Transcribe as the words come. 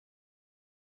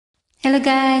Hello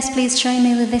guys, please join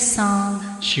me with this song.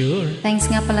 Sure. Thanks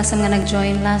nga pala sa mga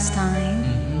nag-join last time.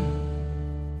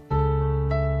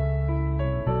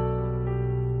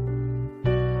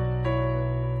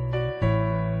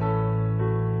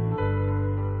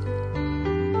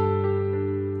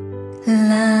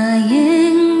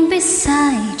 Lying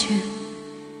beside you,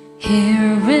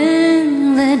 here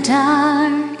in the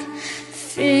dark,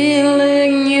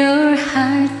 feeling your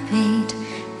heartbeat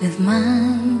with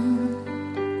mine.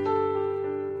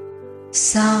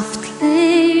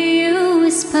 Softly you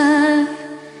whisper,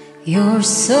 you're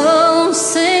so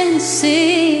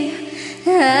sincere.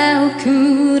 How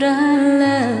could our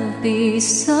love be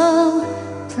so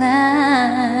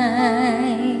blind?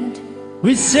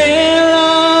 We sail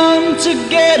on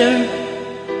together,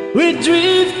 we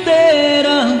drifted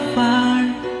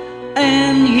apart,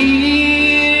 and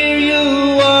here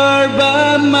you are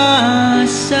by my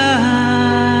side.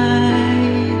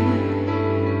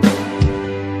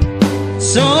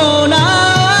 So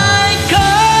now I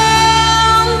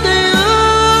come to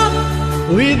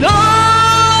you with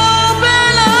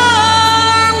open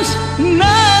arms,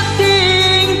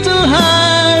 nothing to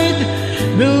hide.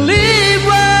 Believe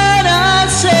what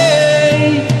I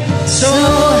say. So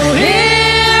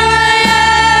here I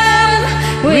am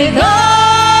with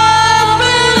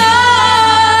open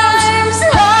arms,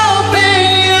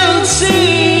 hoping you'll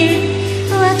see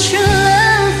what your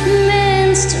love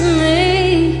means to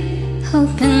me.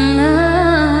 Open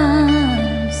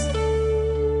arms.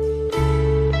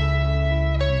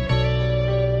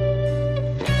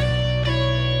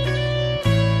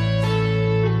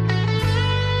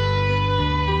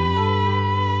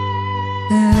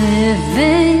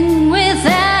 Living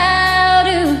without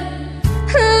you,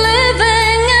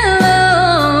 living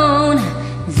alone.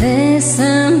 This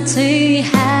empty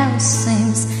house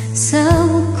seems so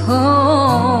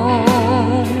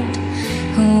cold.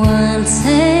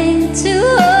 Wanting to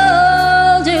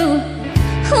hold you,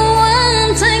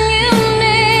 wanting you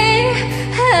near.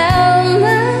 How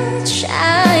much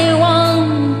I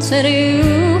wanted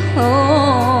you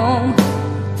home.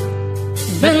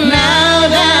 But now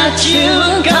that you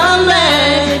come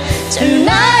back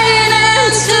tonight and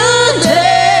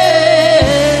today,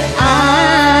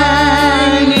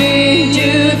 I need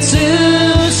you to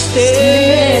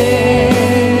stay.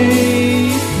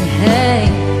 Hey.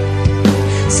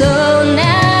 So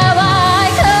now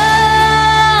I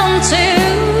come to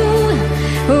you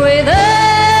with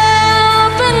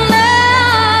open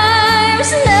arms,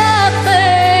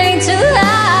 nothing to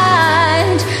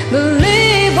hide.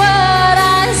 Believe what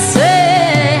I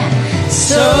say.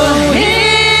 So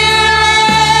here I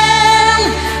am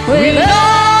with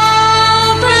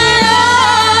open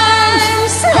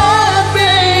arms,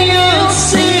 hoping you'll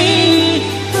see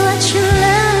what your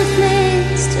love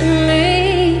means to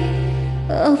me.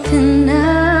 Open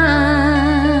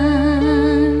arms.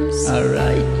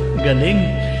 Alright, galing.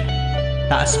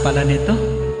 Taas pala nito.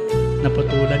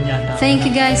 Naputulan yata. Thank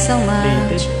you guys so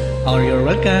much. Oh, you're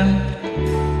welcome.